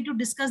necessary to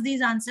discuss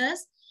these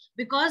answers?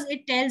 Because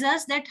it tells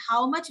us that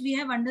how much we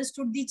have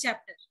understood the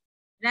chapter,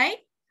 right?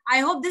 I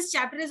hope this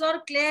chapter is all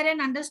clear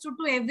and understood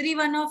to every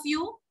one of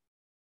you.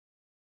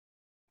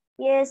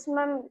 Yes,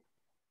 ma'am.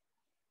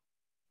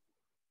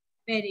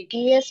 Very good.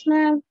 Yes,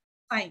 ma'am.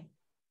 Fine.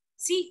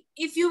 See,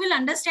 if you will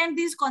understand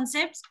these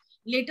concepts,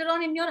 later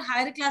on in your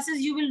higher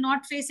classes, you will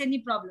not face any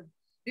problem.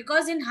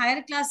 Because in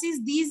higher classes,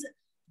 these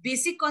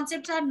basic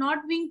concepts are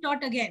not being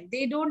taught again.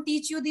 They don't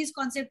teach you these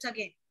concepts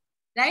again,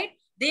 right?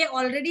 They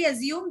already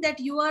assume that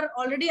you are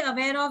already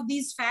aware of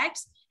these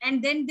facts,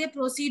 and then they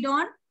proceed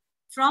on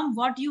from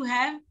what you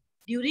have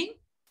during.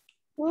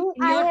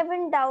 I have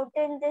a doubt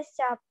in this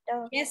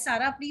chapter. Yes,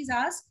 Sarah, please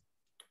ask.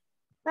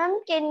 Ma'am,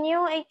 can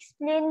you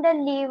explain the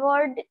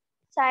leeward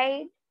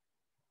side,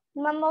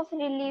 ma'am, of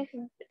relief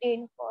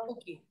rainfall?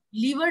 Okay.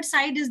 Leeward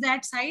side is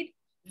that side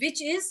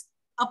which is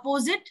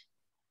opposite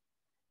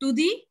to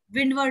the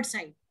windward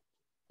side.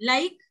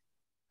 Like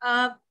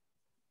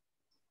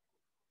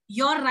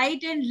your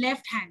right and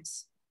left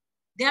hands,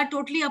 they are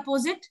totally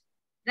opposite,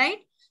 right?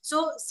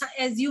 So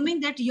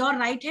assuming that your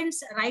right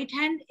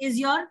hand is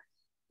your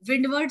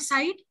windward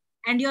side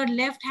and your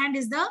left hand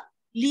is the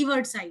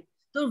leeward side.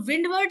 So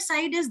windward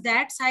side is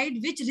that side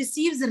which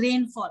receives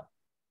rainfall,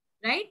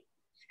 right?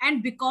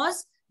 And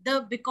because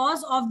of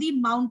the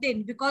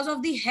mountain, because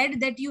of the head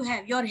that you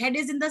have, your head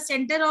is in the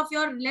center of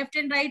your left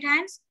and right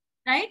hands,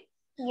 right?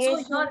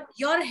 Yes. So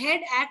your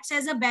head acts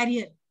as a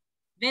barrier.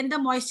 When the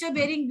moisture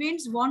bearing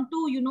winds want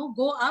to,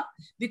 go up,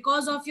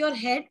 because of your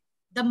head,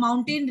 the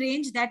mountain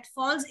range that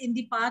falls in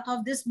the path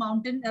of this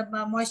mountain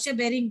moisture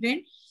bearing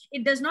wind,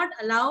 it does not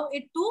allow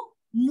it to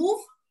move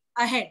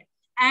ahead.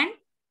 And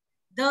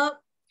the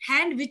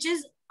hand which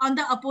is on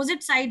the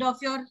opposite side of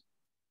your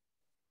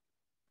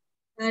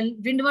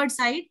windward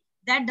side,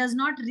 that does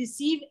not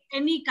receive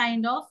any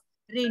kind of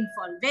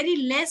rainfall. Very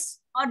less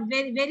or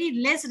very,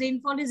 very less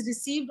rainfall is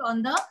received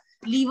on the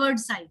leeward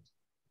side,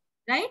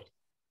 right?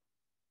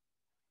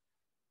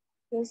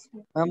 Yes,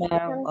 ma'am. I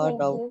have a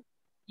doubt.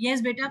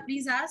 Yes, beta,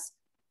 please ask.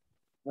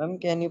 Ma'am,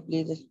 can you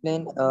please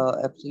explain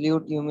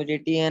absolute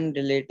humidity and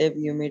relative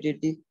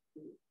humidity?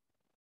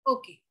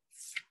 Okay.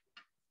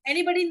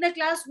 Anybody in the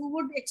class who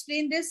would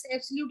explain this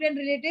absolute and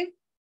relative?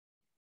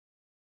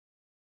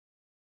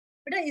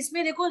 बेटा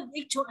इसमें देखो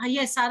एक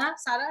yes,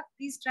 Sarah,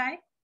 please try.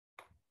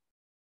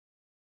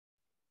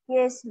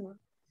 Yes, ma'am.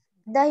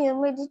 The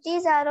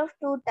humidities are of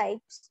two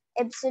types: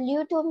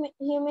 absolute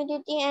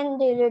humidity and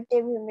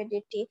relative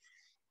humidity.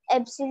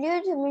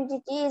 Absolute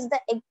humidity is the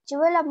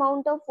actual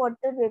amount of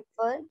water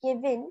vapor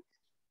given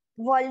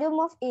volume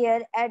of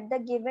air at the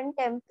given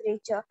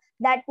temperature.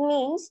 That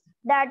means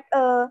that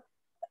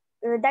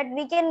that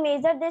we can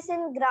measure this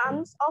in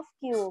grams of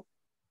cube.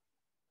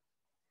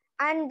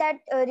 And that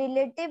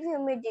relative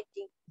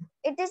humidity,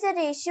 it is a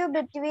ratio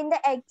between the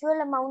actual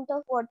amount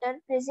of water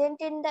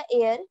present in the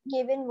air,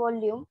 given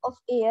volume of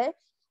air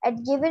at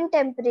given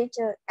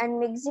temperature, and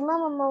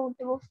maximum amount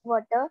of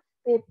water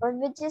vapor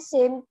which is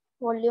same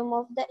volume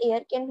of the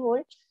air can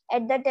hold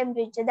at the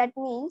temperature. That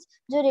means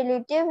जो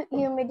relative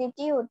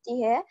humidity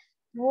होती है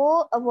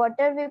वो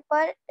water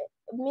vapor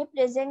में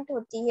present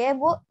होती है,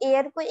 वो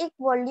air को एक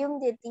volume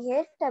देती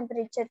है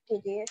temperature के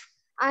लिए.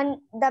 And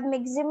the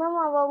maximum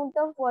amount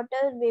of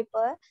water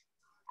vapor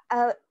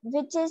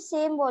which is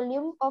same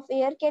volume of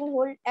air can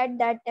hold at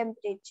that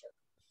temperature.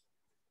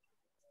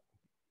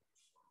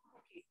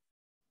 Okay.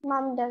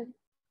 Ma'am, done.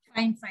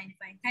 Fine.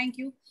 Thank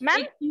you.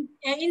 Ma'am?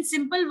 In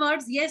simple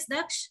words, yes,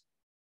 Daksh.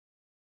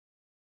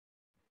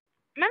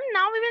 Ma'am,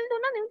 now we will do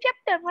the new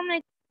chapter from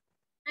next.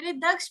 अरे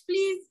Daksh,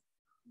 please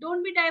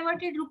don't be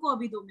diverted. रुको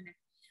अभी 2 minutes.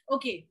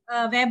 Okay,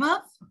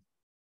 Vaibhav.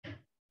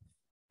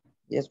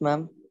 Yes,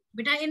 ma'am.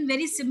 बेटा in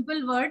very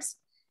simple words,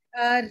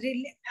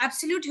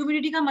 absolute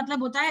humidity का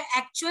मतलब होता है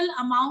actual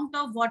amount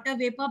of water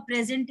vapor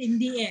present in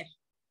the air.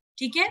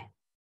 ठीक है?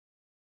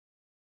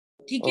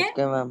 Okay,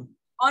 ma'am.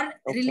 और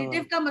Okay,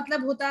 relative का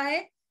मतलब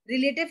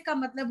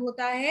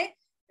होता है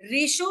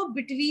ratio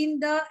between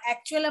the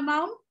actual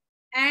amount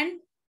and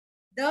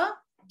the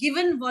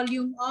given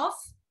volume of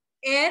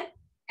air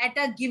at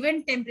a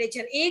given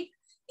temperature. एक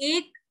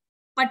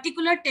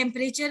particular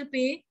temperature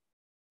पे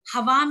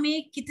हवा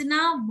में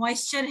कितना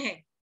moisture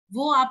है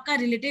वो आपका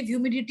रिलेटिव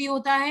ह्यूमिडिटी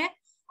होता है.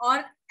 और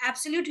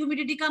एब्सोल्यूट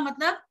ह्यूमिडिटी का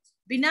मतलब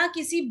बिना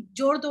किसी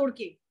जोड़ तोड़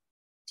के,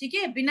 ठीक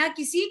है, बिना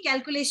किसी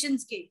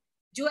कैलकुलेशंस के,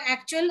 जो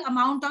एक्चुअल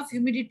अमाउंट ऑफ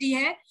ह्यूमिडिटी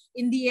है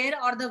इन द एयर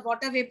और the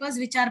water vapours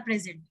which are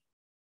present.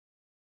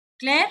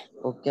 Clear?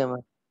 Okay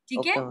ma'am.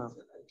 ठीक है,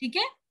 ठीक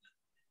है.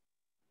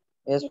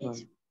 Yes ma'am.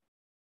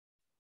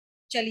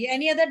 चलिए,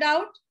 एनी अदर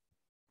डाउट?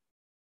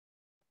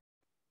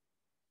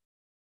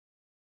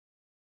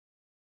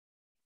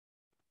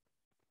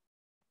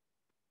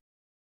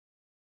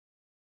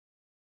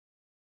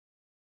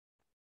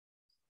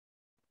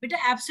 बेटा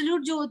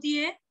एब्सोल्यूट जो होती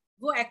है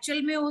वो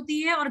एक्चुअल में होती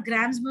है और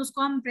ग्राम्स में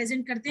उसको हम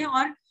प्रेजेंट करते हैं,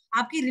 और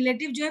आपकी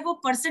रिलेटिव जो है वो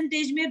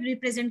परसेंटेज में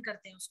रिप्रेजेंट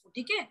करते हैं उसको.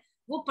 ठीक है,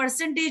 वो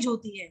परसेंटेज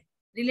होती है.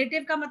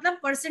 रिलेटिव का मतलब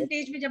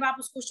परसेंटेज में जब आप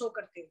उसको शो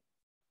करते हो.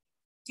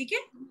 ठीक है?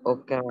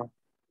 Okay ma'am.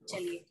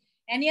 चलिए,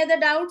 any other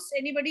doubts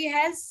anybody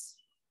has?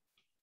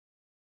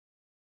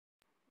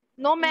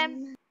 No,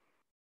 ma'am.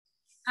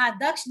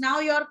 Daksh, now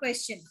your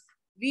question.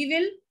 We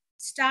will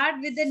start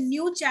with a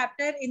new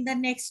chapter in the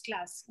next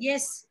class.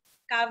 Yes,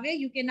 Kavya,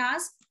 you can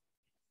ask.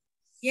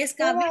 Yes,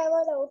 Ma'am, Kavya. I have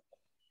a doubt.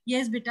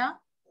 Yes, beta.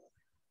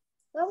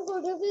 Ma'am,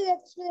 could you please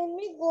explain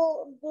me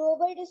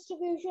global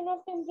distribution of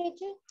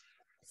temperature?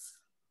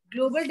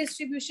 Global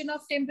distribution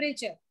of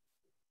temperature.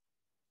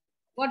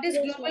 What is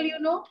Yes, global, ma'am. you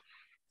know?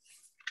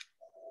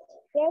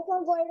 Yes,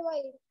 ma'am,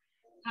 worldwide.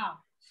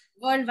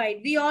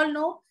 Worldwide. We all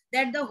know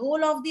that the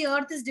whole of the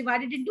earth is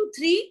divided into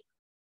 3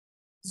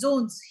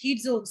 zones, heat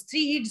zones,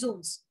 3 heat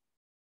zones.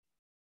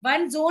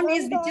 One zone Ma'am,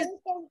 is which is,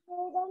 torrent,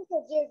 temperate, and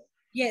frigid.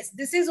 yes,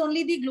 this is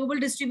only the global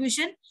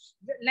distribution.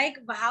 Like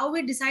how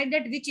we decide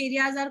that which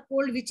areas are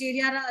cold, which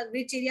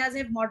areas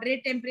have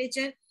moderate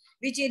temperature,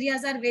 which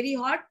areas are very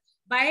hot,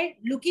 by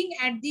looking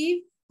at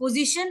the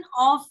position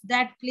of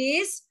that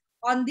place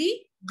on the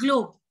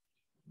globe,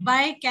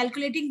 by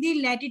calculating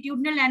the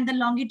latitudinal and the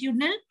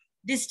longitudinal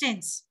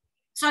distance.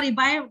 Sorry,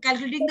 by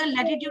calculating the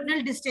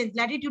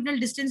latitudinal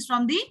distance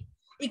from the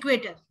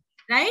equator.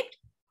 Right?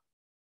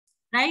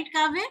 Right,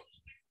 Kavya?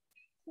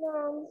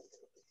 Ma'am.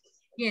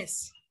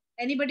 Yes.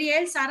 Anybody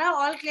else? Sarah,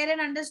 all clear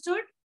and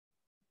understood?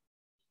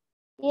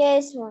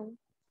 Yes, ma'am.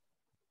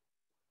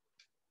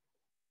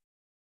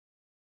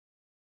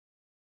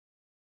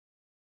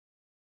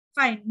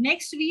 Fine.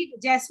 Next week,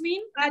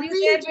 Jasmine, are you Will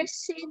there? you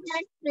just say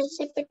that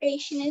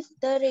precipitation is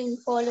the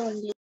rainfall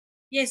only?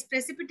 Yes,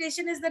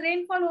 precipitation is the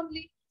rainfall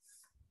only.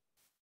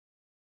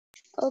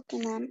 Okay,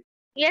 ma'am.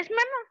 Yes,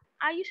 ma'am.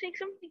 Are you saying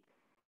something?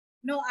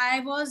 No, I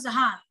was,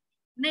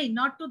 no,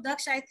 not to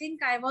Daksh. I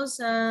think I was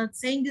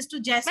saying this to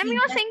Jasmine. Ma'am,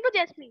 you are saying to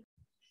Jasmine.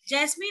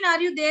 Jasmine, are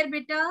you there,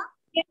 beta?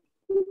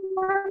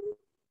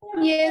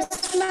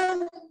 Yes,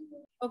 ma'am.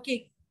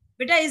 Okay.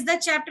 Beta, is the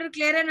chapter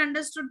clear and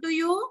understood to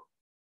you?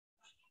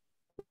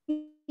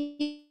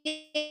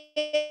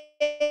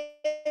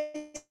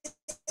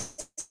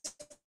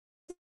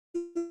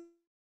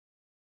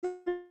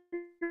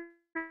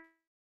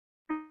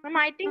 Ma'am,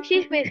 I think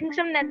she's facing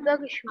some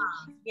network issues.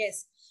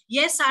 Yes.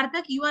 Yes,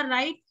 Sarthak, you are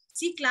right.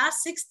 See,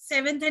 class 6th,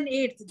 7th, and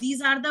 8th,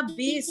 these are the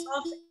base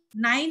of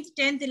 9th,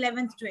 10th,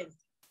 11th, 12th.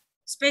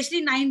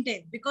 Especially 9th,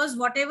 10th. Because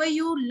whatever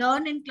you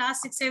learn in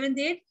class 6th, 7th,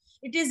 8th,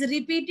 it is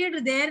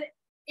repeated there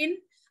in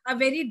a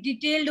very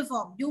detailed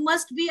form. You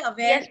must be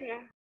aware, Yes,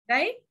 ma'am.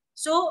 right?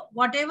 So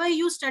whatever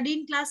you study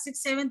in class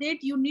 6th, 7th,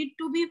 8th, you need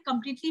to be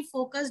completely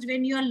focused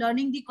when you are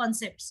learning the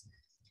concepts.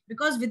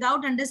 Because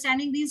without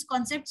understanding these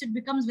concepts, it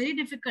becomes very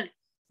difficult.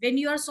 When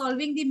you are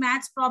solving the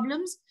maths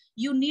problems,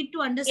 you need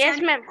to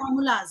understand ma'am.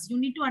 formulas. You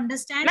need to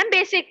understand. Ma'am,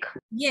 basic.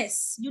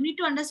 Yes, you need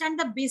to understand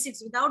the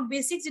basics. Without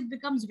basics, it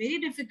becomes very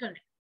difficult.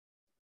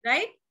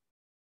 Right?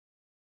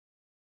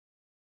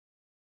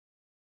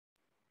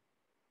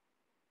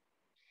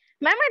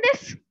 Ma'am, it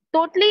is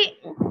totally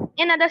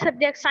in other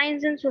subjects,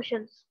 science and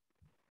socials.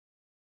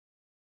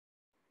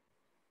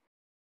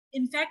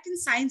 In fact, in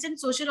science and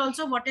social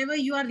also, whatever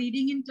you are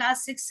reading in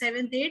class 6,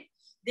 7th,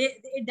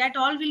 8th, that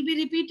all will be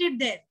repeated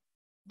there,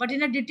 but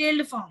in a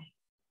detailed form.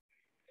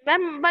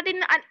 Ma'am, but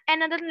in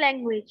another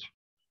language.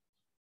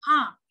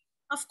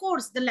 Of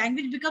course, the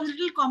language becomes a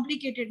little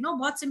complicated. No,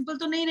 बहुत simple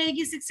तो नहीं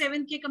रहेगी 6,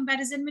 7 के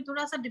comparison में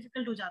थोड़ा सा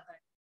difficult हो जाता है.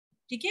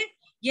 ठीक है?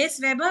 Yes,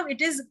 Weber,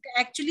 it is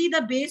actually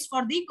the base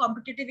for the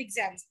competitive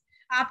exams.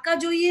 आपका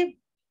जो ये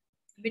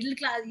middle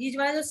class, ये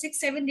वाला जो 6,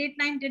 7, 8,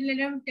 9, 10,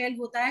 11, 12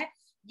 होता है,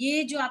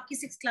 ये जो आपकी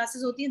 6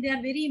 classes होती हैं, they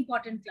are very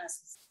important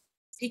classes.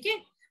 ठीक है?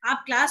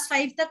 आप class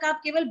 5 तक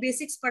आप केवल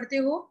basics पढ़ते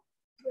हो,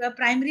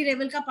 प्राइमरी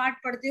लेवल का पार्ट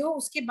पढ़ते हो,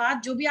 उसके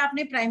बाद जो भी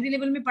आपने प्राइमरी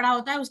लेवल में पढ़ा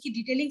होता है उसकी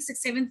डिटेलिंग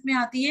 6, 7th में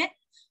आती है,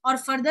 और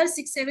फर्दर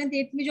 6, 7th,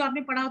 8th में जो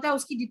आपने पढ़ा होता है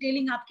उसकी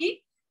डिटेलिंग आपकी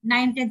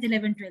 9, 10th,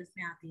 11, 12th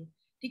में आती है.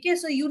 ठीक है?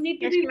 So you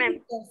need to be very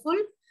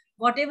careful.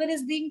 Whatever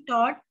is being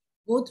taught,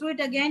 go through it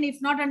again.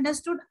 If not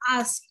understood,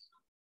 ask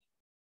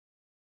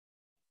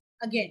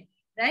again.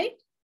 Right?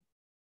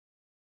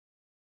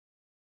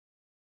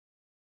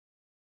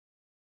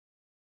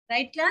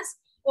 Right, class?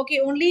 Okay,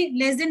 only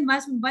less than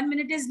 1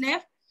 minute is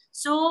left.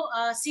 So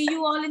see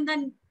you all in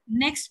the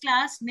next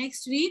class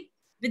next week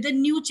with a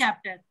new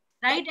chapter,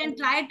 right? And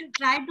try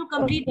to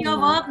complete your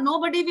work.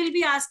 Nobody will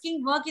be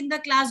asking work in the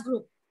class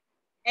group.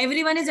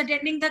 Everyone is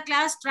attending the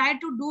class. Try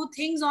to do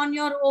things on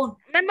your own.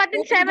 Ma'am, but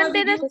in 7th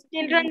day the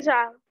children's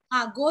are.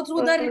 Go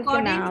through the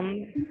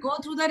recordings. Go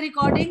through the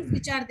recordings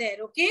which are there.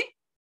 Okay.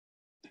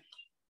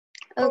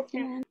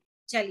 Okay, ma'am.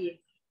 Chaliye.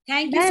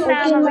 Thank you so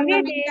much for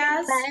coming,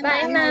 class.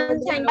 Bye, ma'am.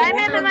 Thank Bye,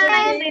 you.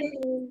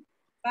 ma'am.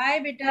 Bye,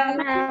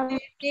 beta.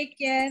 Take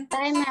care.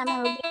 Bye,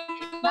 ma'am.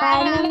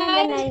 Bye, ma'am.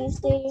 Have a nice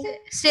day.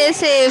 Stay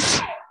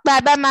safe. Bye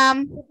bye,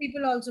 ma'am.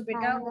 People also,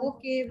 beta.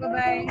 Okay. Bye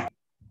bye.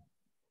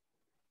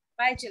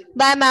 Bye, children.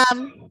 Bye, ma'am.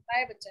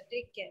 Bye, bacha.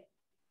 Take care.